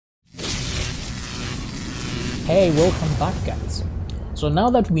Hey, welcome back guys. So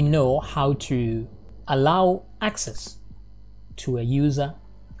now that we know how to allow access to a user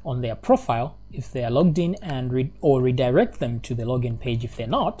on their profile if they are logged in and redirect them to the login page if they're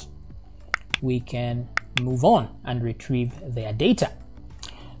not, we can move on and retrieve their data.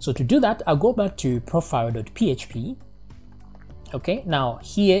 So to do that, I'll go back to profile.php. Okay, now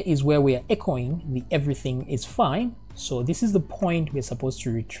here is where we are echoing the everything is fine. So this is the point we're supposed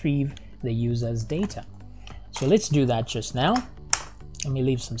to retrieve the user's data. So let's do that just now. Let me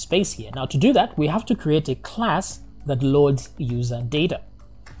leave some space here. Now to do that, we have to create a class that loads user data.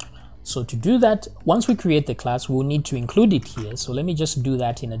 So to do that, once we create the class, we'll need to include it here. So let me just do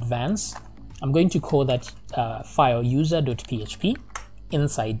that in advance. I'm going to call that file user.php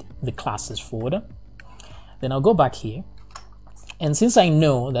inside the classes folder. Then I'll go back here. And since I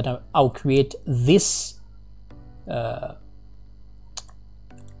know that I'll create this,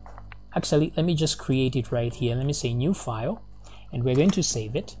 actually, let me just create it right here. Let me say new file, and we're going to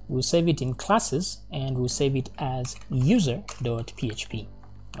save it. We'll save it in classes, and we'll save it as user.php.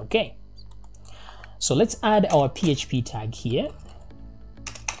 Okay. So let's add our PHP tag here.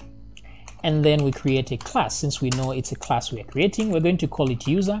 And then we create a class. Since we know it's a class we're creating, we're going to call it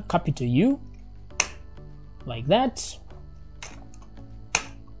user, capital U, like that.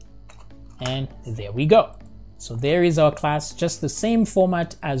 And there we go. So there is our class, just the same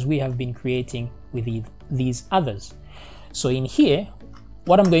format as we have been creating with these others. So in here,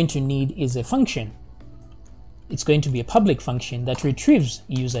 what I'm going to need is a function. It's going to be a public function that retrieves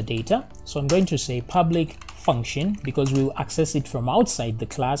user data. So I'm going to say public function because we will access it from outside the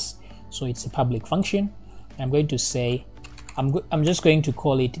class. So it's a public function. I'm going to say, I'm just going to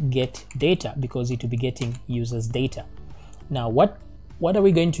call it get data because it will be getting users data. Now what are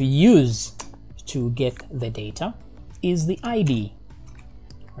we going to use to get the data is the ID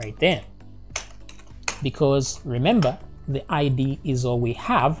right there, because remember the ID is all we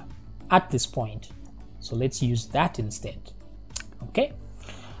have at this point. So let's use that instead. Okay,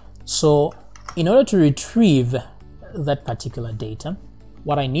 so in order to retrieve that particular data,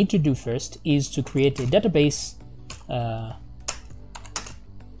 what I need to do first is to create a database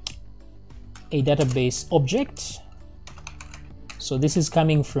object. So this is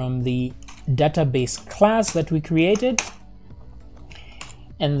coming from the database class that we created.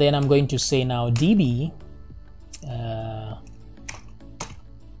 And then I'm going to say now db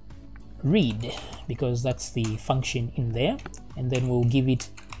read, because that's the function in there. And then we'll give it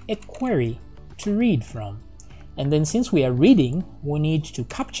a query to read from. And then since we are reading, we need to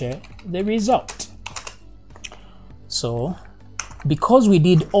capture the result. So because we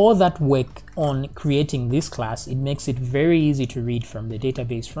did all that work on creating this class, it makes it very easy to read from the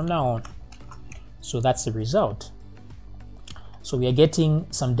database from now on. So that's the result. So we are getting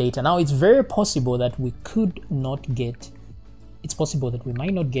some data. Now it's very possible that we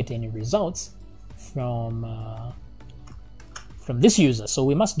might not get any results from this user. So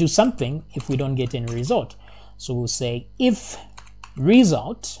we must do something if we don't get any result. So we'll say if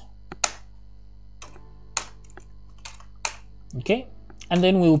result, okay, and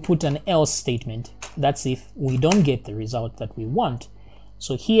then we'll put an else statement. That's if we don't get the result that we want.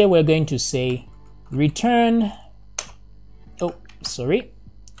 So here we're going to say return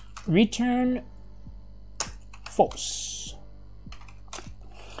false.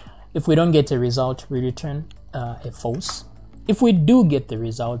 If we don't get a result, we return a false. If we do get the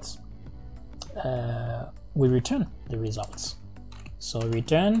results, we return the results. So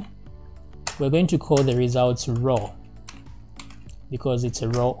return, we're going to call the results row because it's a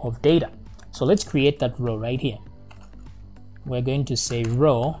row of data. So let's create that row right here. We're going to say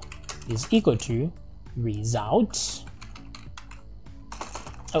row is equal to result.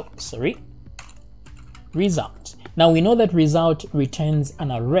 Result. Now we know that result returns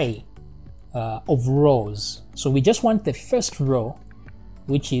an array of rows. So we just want the first row,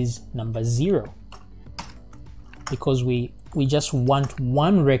 which is number 0, because we just want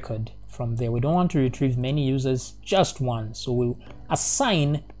one record from there. We don't want to retrieve many users, just one. So we'll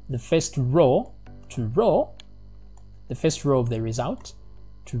assign the first row to row, the first row of the result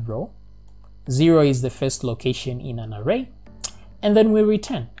to row. 0 is the first location in an array, and then we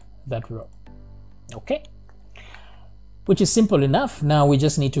return that row. Okay, which is simple enough. Now we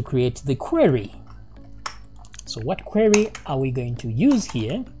just need to create the query. So what query are we going to use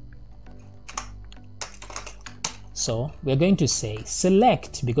here? So we're going to say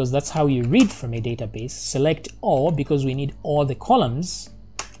select, because that's how you read from a database. Select all, because we need all the columns,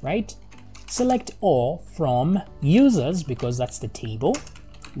 right? Select all from users, because that's the table.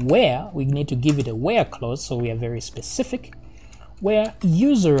 Where, we need to give it a where clause, so we are very specific. Where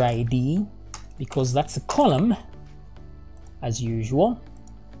user ID because that's a column as usual.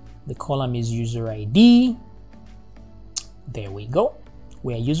 The column is user ID. There we go,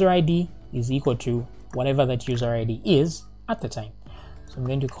 where user ID is equal to whatever that user ID is at the time. So I'm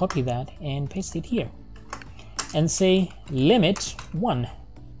going to copy that and paste it here and say limit 1,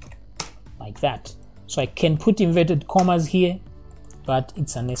 like that. So I can put inverted commas here, but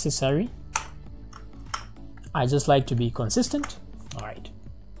it's unnecessary. I just like to be consistent. All right.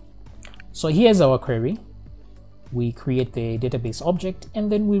 So here's our query. We create the database object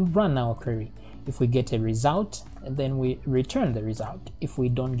and then we run our query. If we get a result, then we return the result. If we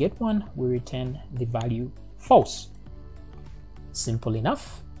don't get one, we return the value false. Simple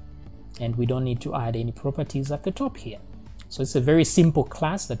enough. And we don't need to add any properties at the top here. So it's a very simple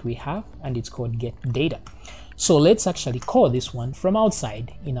class that we have, and it's called getData. So let's actually call this one from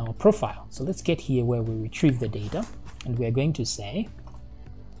outside in our profile. So let's get here where we retrieve the data, and we're going to say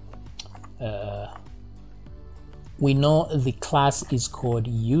we know the class is called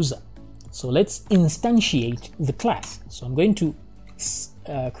user. So let's instantiate the class. So I'm going to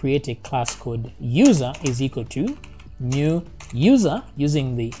create a class called user is equal to new user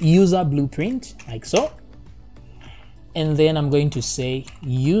using the user blueprint, like so. And then I'm going to say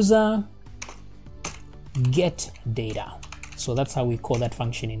user get data. So that's how we call that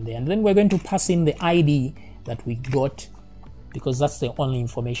function in there. And then we're going to pass in the ID that we got, because that's the only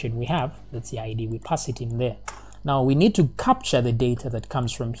information we have. That's the ID. We pass it in there. Now we need to capture the data that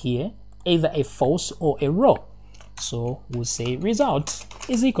comes from here, either a false or a raw. So we'll say result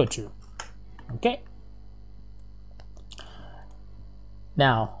is equal to, okay?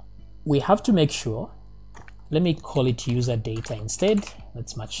 Now we have to make sure, let me call it user data instead.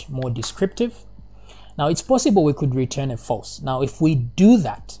 That's much more descriptive. Now it's possible we could return a false. Now if we do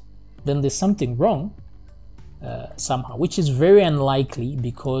that, then there's something wrong somehow, which is very unlikely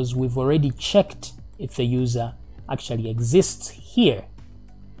because we've already checked if the user actually exists here.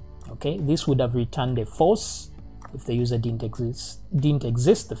 Okay, this would have returned a false if the user didn't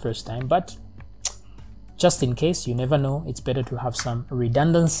exist the first time, but just in case, you never know, it's better to have some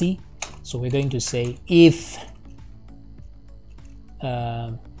redundancy. So we're going to say if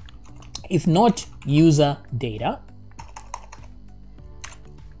not user data,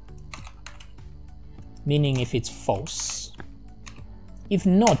 meaning if it's false. If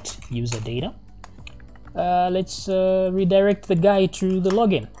not user data, let's redirect the guy to the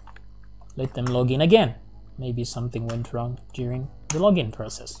login. Let them log in again. Maybe something went wrong during the login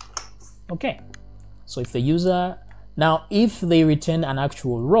process. Okay, so if the user, now if they return an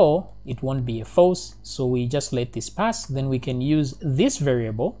actual row, it won't be a false, so we just let this pass. Then we can use this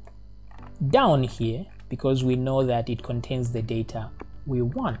variable down here because we know that it contains the data we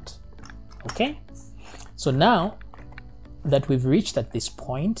want. Okay, so now that we've reached at this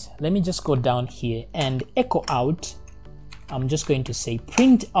point, let me just go down here and echo out. I'm just going to say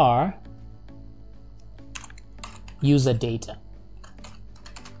print r user data,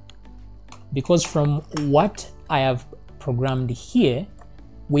 because from what I have programmed here,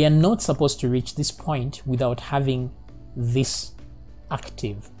 we are not supposed to reach this point without having this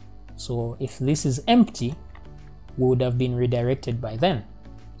active. So if this is empty, we would have been redirected by then.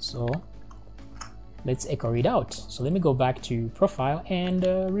 So let's echo it out. So let me go back to profile and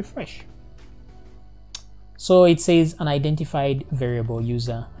refresh. So it says unidentified variable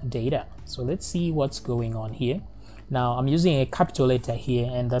user data. So let's see what's going on here. Now I'm using a capital letter here,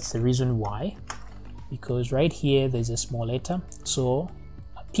 and that's the reason why, because right here there's a small letter. So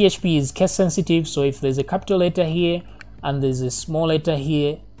PHP is case sensitive, so if there's a capital letter here and there's a small letter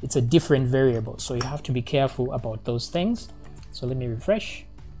here, it's a different variable. So you have to be careful about those things. So let me refresh.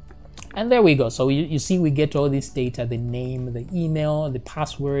 And there we go. So you see we get all this data, the name, the email, the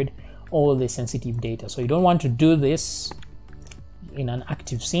password, all the sensitive data. So you don't want to do this in an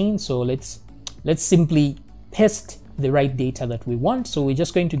active scene. So let's simply paste the right data that we want. So we're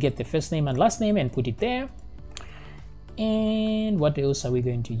just going to get the first name and last name and put it there. And what else are we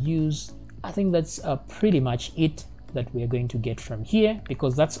going to use? I think that's pretty much it that we are going to get from here,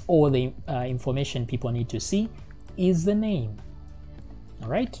 because that's all the information people need to see is the name. All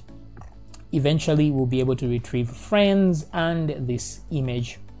right. Eventually we'll be able to retrieve friends and this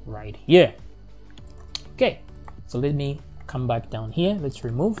image right here. Okay, so let me come back down here. Let's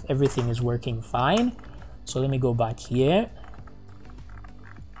remove. Everything is working fine. So let me go back here.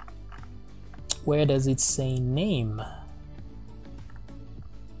 Where does it say name?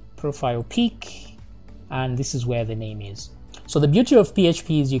 Profile pic, and this is where the name is. So the beauty of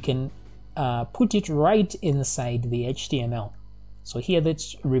PHP is you can put it right inside the HTML. So here,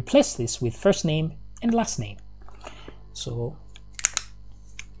 let's replace this with first name and last name. So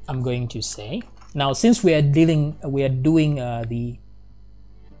I'm going to say, now since we are doing the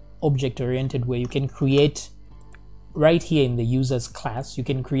object-oriented, where you can create right here in the users class, you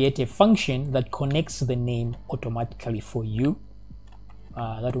can create a function that connects the name automatically for you.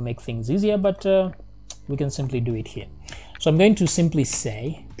 That will make things easier, but we can simply do it here. So I'm going to simply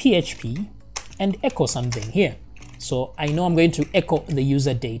say PHP and echo something here. So I know I'm going to echo the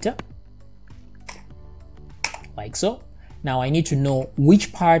user data, like so. Now I need to know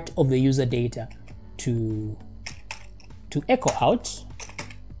which part of the user data to echo out,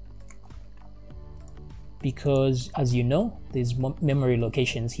 because as you know, there's memory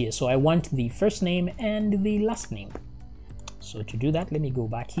locations here. So I want the first name and the last name. So to do that, let me go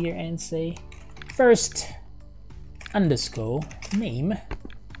back here and say first underscore name.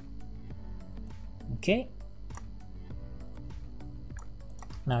 Okay.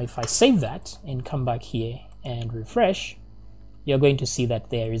 Now if I save that and come back here and refresh, you're going to see that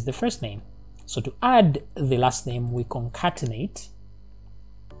there is the first name. So to add the last name, we concatenate.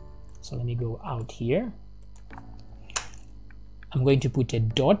 So let me go out here. I'm going to put a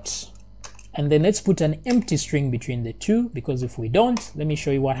dot, and then let's put an empty string between the two, because if we don't, let me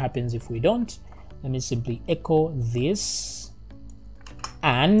show you what happens if we don't. Let me simply echo this,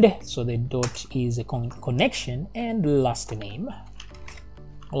 and so the dot is a connection and last name,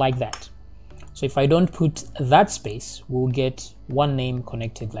 like that. So if I don't put that space, we'll get one name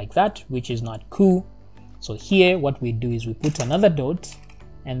connected like that, which is not cool. So here what we do is we put another dot,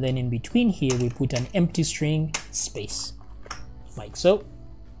 and then in between here we put an empty string space, like so,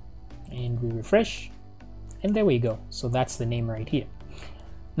 and we refresh, and there we go. So that's the name right here.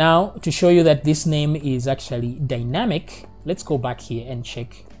 Now to show you that this name is actually dynamic, let's go back here and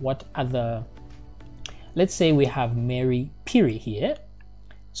check what other, let's say we have Mary Piri here.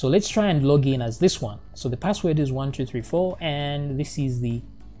 So let's try and log in as this one. So the password is 1234, and this is the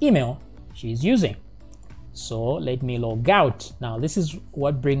email she's using. So let me log out. Now this is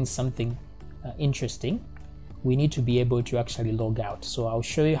what brings something interesting. We need to be able to actually log out. So I'll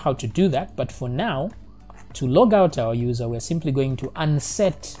show you how to do that. But for now, to log out our user, we're simply going to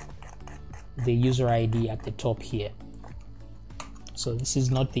unset the user ID at the top here. So this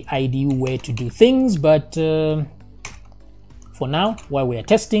is not the ideal way to do things, but for now, while we are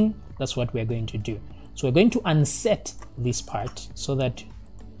testing, that's what we're going to do. So we're going to unset this part so that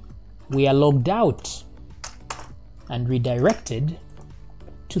we are logged out and redirected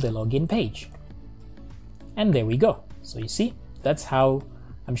to the login page. And there we go. So you see, that's how,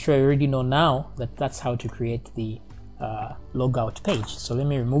 I'm sure you already know now that that's how to create the logout page. So let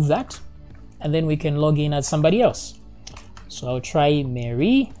me remove that, and then we can log in as somebody else. So I'll try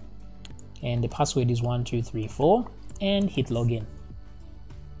Mary, and the password is 1234. And hit login,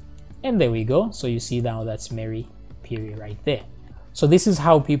 and there we go. So you see now that's Mary Piri right there. So this is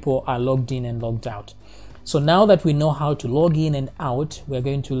how people are logged in and logged out. So now that we know how to log in and out, we're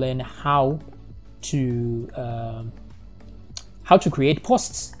going to learn how to create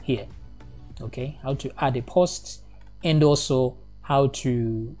posts here. Okay, how to add a post, and also how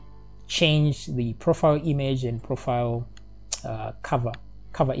to change the profile image and profile cover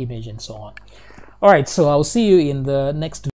image and so on. All right, so I'll see you in the next